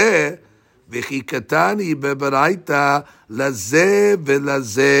לזה, וכי קטני בברייתא לזה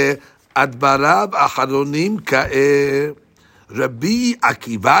ולזה, הדבריו האחרונים כאה, רבי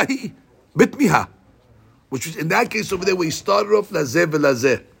עקיבאי בתמיהה. Which was in that case over there where he started off לזה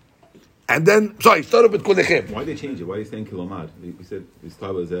ולזה. And then, sorry, start off with כולכם. Why did they change it? Why are you saying kilomad? We said, we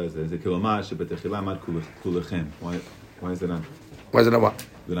start with זה kilomad, שבתחילה אמר כולכם. Why is it not? Why is it not what?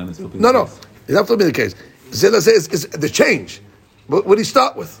 No. It's not flipping the case. זה לזה is the change. What did he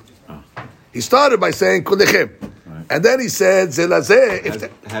start with? He started by saying כולכם. And then he said זה לזה.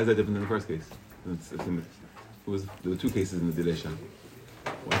 How's that different than the first case? There were two cases in the Dilesha.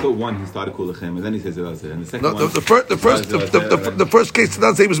 I thought one he started Kulachem and then he says Zelazeh, and the second one. The first case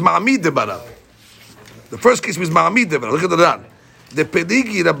doesn't say it was Ma'amid Debarav. The first case was Ma'amid Debarav. Look at the Ran. The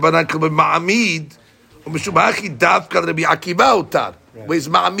Pedigi Rabbanan called Ma'amid, Umishubachi Davka Rabbi Akiva Utar, where is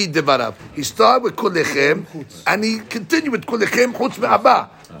Ma'amid Debarav. He started with Kulachem and he continued with Kulachem Chutz Me'abba.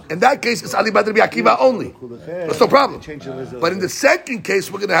 In that case, it's Ali Bad Rabbi Akiva only. That's no problem. But in the second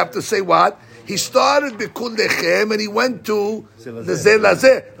case, we're going to have to say what? He started b'kul lechem and he went to the zeh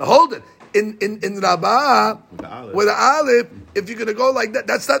lazeh. Hold it. In Rabbah, with the Aleph, if you're going to go like that,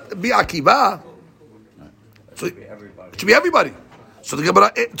 that's not bi'akiva. So it should be everybody. So the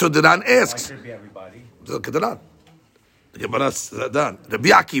Gemara, so the Ran asks. Should be everybody. Look at the Ran. The Gemara says, Rabbi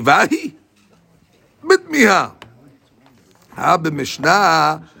Akiva hi mitmiha. Ha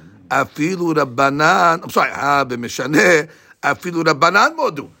b'mishnah afilu rabbanan. I'm sorry. Ha b'mishaneh afilu rabbanan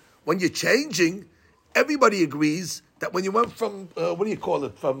modu. When you're changing, everybody agrees that when you went from, what do you call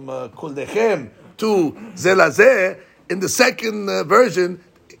it, from Kol Lechem to Zelazeh, in the second version,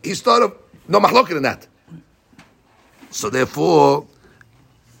 he started, no mahloket in that. So therefore,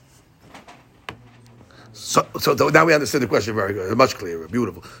 so now we understand the question very good, much clearer,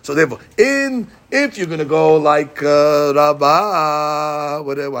 beautiful. So therefore, if you're going to go like Rabbah,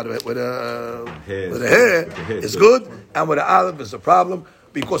 with a hair, it's good, and with an aleph is a problem.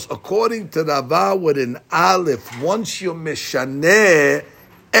 Because according to Rava, with an aleph, once you're mishaneh,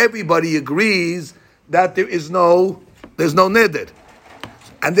 everybody agrees that there's no neder.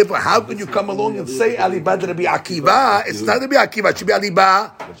 And therefore, how can you come along and say Ali Bad Rabbi Akiva? It's not Rabbi Akiva, it should be Ali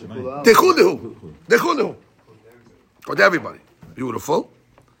Ba Dechulehu. Go to everybody. Beautiful.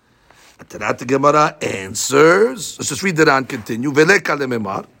 Atarat the Gemara answers. Let's just read it and continue. Veleka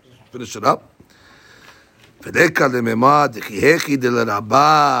lememar. Finish it up. ולקה לממד, דכי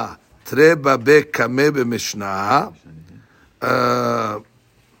דלרבה, תרבה בקמה במשנה,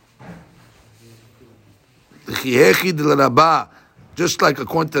 דכי דלרבה, just like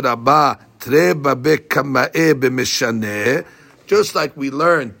according to Rabba, תרבה בקמאה במשנה, just like we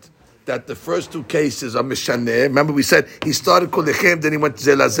learned that the first two cases are mishaneh. Remember we said he started Kulechem, then he went to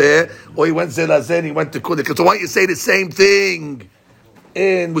Zelazeh, or he went Zelazeh and he went to Kulechem. So why don't you say the same thing?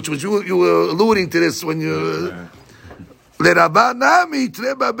 In which was you were alluding to this when you לרבה נמי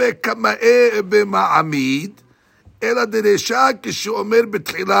תרבה בקמאה במעמיד אלא דרשע כשאומר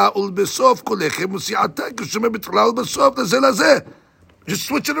בתחילה ולבסוף כולכם וסיעתה כשאומר בתחילה ולבסוף לזה לזה. Just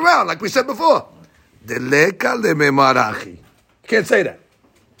switch it around like we said before. דלקה לממרחי. Can't say that.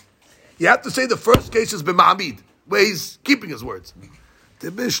 You have to say the first case is במעמיד, where he's keeping his words.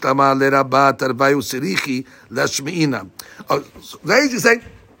 תבשלמה לרבה תרוויו סריחי להשמיעינה. He's saying,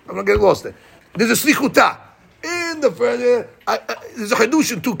 I'm not getting lost there. There's a slichuta. In the first, there's a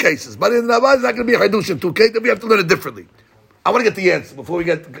chidush in two cases. But in Rabba, there's not going to be a chidush in two cases. We have to learn it differently. I want to get the answer before we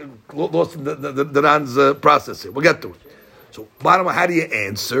get lost in the Ran's process here. We'll get to it. So, bottom line, how do you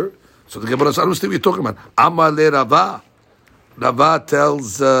answer? So the Gemara says, I don't understand what you're talking about. Amar le Rava. Rava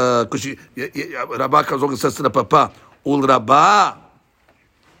tells, because Rava comes along and says to the Papa, Ul Rava.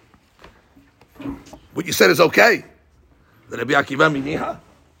 What you said is okay. The Rabbi Akiva niha.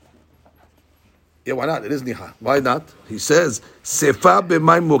 Yeah, why not? It is niha. Why not? He says, Sefa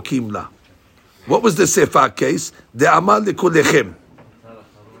b'mayim mokim la. What was the Sefa case? The amal le'kulechem.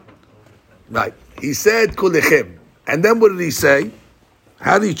 Right. He said kulechem. And then what did he say?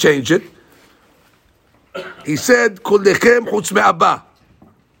 How did he change it? He said kulechem chutz me'abba.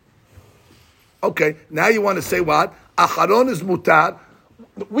 Okay. Now you want to say what? Acharon is mutar.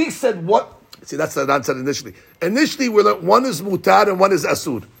 We said what? See, that's the answer initially. Initially, we learned one is mutar and one is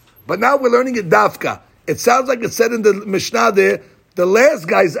asur. But now we're learning it dafka. It sounds like it said in the Mishnah there, the last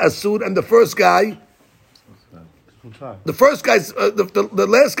guy's asur and the first guy, the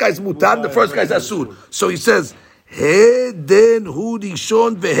last guy's mutar and the first guy's asur. So he says, he den hu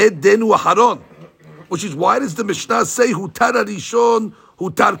rishon vehe den hu acharon. which is why does the Mishnah say Hutar Rishon,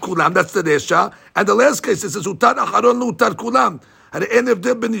 Hutar Kulam? That's the Resha. And the last case it says Hutar Acharon, Hutar Kulam. And the end of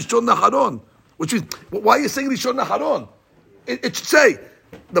them ben Rishon Acharon. Which is, why are you saying Rishon Acharon? It should say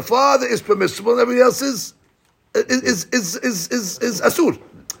the father is permissible and everybody else is Asur.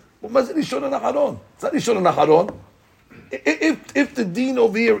 What is Rishon and Acharon? It's not Rishon and Acharon. If the deen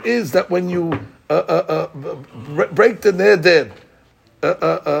over here is that when you break the neder,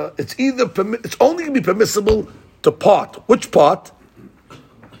 it's only going to be permissible to part. Which part?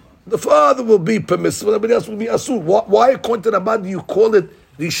 The father will be permissible, everybody else will be asur. Why according to Rabbah do you call it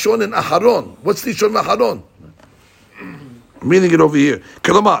Rishon and Aharon? What's Rishon and Aharon? Meaning it over here.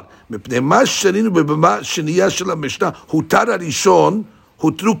 Kelomar, mipnei ma sheninu bebama sheniya shel HaMishnah hutar harishon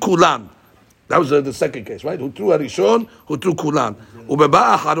hutru kulan. That was the second case, right? Hutru harishon hutru kulan.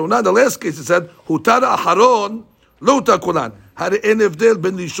 Ubeba aharona, the last case it said hutar aharon lo hutar kulan. Hari en evdel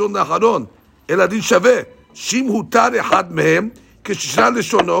ben rishon aharon el adin shaveh shim hutar echad mehem כששינה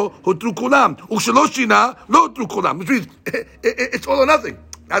לשונו, הותרו כולם. וכשלא שינה, לא הותרו כולם. Which means, it's all or nothing.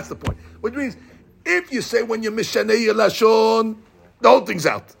 That's the point. Which means, if you say when you're mishanei lashon, the whole thing's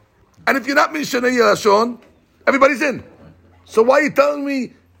out. And if you're not mishanei lashon, everybody's in. So why are you telling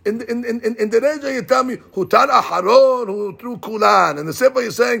me, in the Reja, you tell me, hutar aharon, hutru kulan. And the Sefer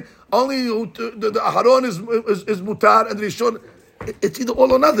you're saying, only the aharon is mutar, and the rishon, it's either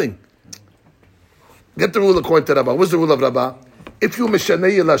all or nothing. Get the rule according to Rabbah. What's the rule of Rabbah? If you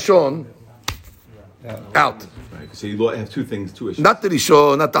mishanei lashon, out. Right. So you have two things, two issues. Not the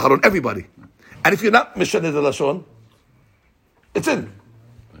rishon, not the haron, everybody. And if you're not mishanei lashon, it's in.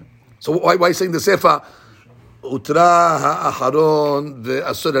 So why are you saying the sefer utra ha'aharon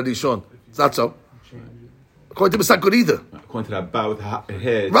ve'asur ha'rishon? It's not so. According to Mishnah either. According to Rabbah with hair,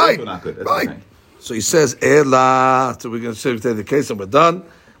 it's right, also not good. That's right. So he says ela. So we're going to say the case and we're done.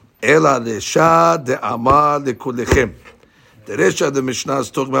 Ela lesha de'amar lekulechem. The Resha of the Mishnah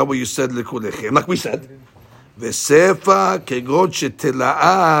is talking about what you said lekulechem, like we said. Vesefa kegon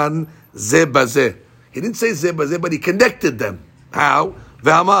shetela'an ze bazeh. He didn't say ze bazeh, but he connected them. How?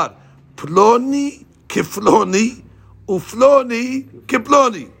 Ve'amar ploni kifloni ufloni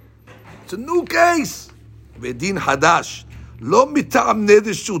kiploni. It's a new case. Ve'din hadash lo mita'am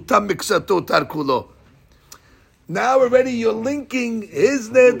neder shutam miksato tarkulo. Now already you're linking his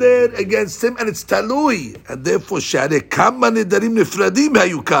neder against him, and it's talui, and therefore share kama nedarim nefradim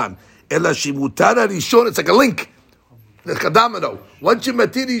hayukan ela shimutar harishon. It's like a link, like a domino. Once you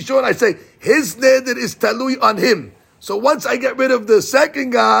matir rishon, I say his neder is talui on him. So once I get rid of the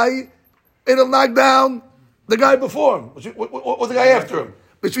second guy, it'll knock down the guy before him, or the guy after him.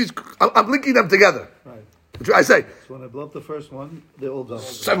 Which means I'm linking them together. Right. Which I say. So when I blow up the first one, they all go.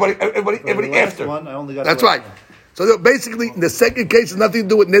 So everybody after. One, I only got that's right. So basically, the second case has nothing to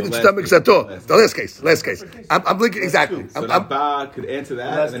do with neder stomachs at all. The last case. I'm linking exactly. So Rabbah could answer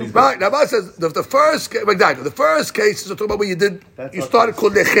that. Right. Rabbah says the first case. Exactly. The first case is talking about what you did. You started kol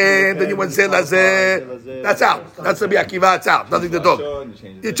lechem, then you went zeh lazeh. That's out. That's Rabbi Akiva. It's out. Nothing to do.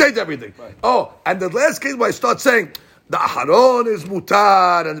 You change everything. Oh, and the last case where I start saying the aharon is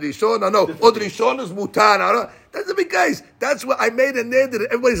mutar and rishon. No. Oh, the rishon is mutar. That's a big case. That's what I made a neder that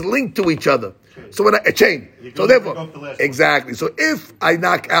everybody's linked to each other. So when a chain. So therefore, exactly. So if I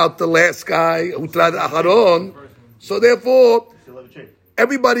knock out the last guy who tried Aharon, so therefore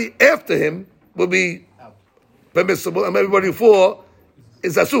everybody after him will be permissible, and everybody before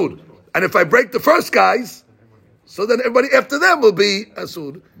is asur. And if I break the first guys, so then everybody after them will be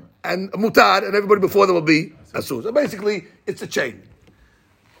asur and mutar, and everybody before them will be asur. So basically, it's a chain.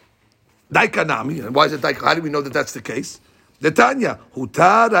 Daikanami, and why is it daika? How do we know that that's the case? The Tanya,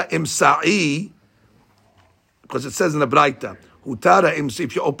 hutara imsa'i, because it says in the Braita, hutara imsa'i,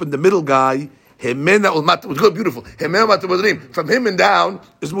 if you open the middle guy, hemena ulmat, it's good, beautiful, hemena ulmat, from him and down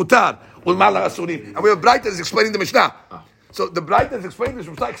is mutar, ulmala asurim. And we have Braita is explaining the Mishnah. So the Braita is explaining this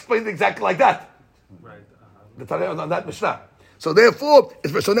Mishnah, explained exactly like that. Right. The Tanya on that Mishnah. So therefore,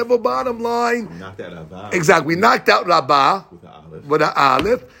 bottom line, exactly, we knocked out Rabbah with an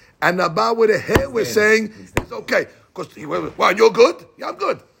aleph, and Rabbah with a he, we're saying it's okay. Because you're good? Yeah, I'm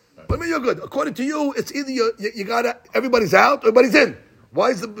good. What do you mean you're good? According to you, it's either you gotta, everybody's out, or everybody's in. Why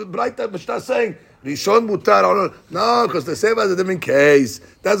is the Braita Mishnah saying Rishon mutar? No, because the Seva is a different case.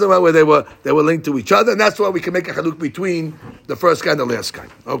 That's why where they were linked to each other, and that's why we can make a haluk between the first guy and the last guy.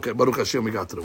 Okay, Baruch Hashem, we got through.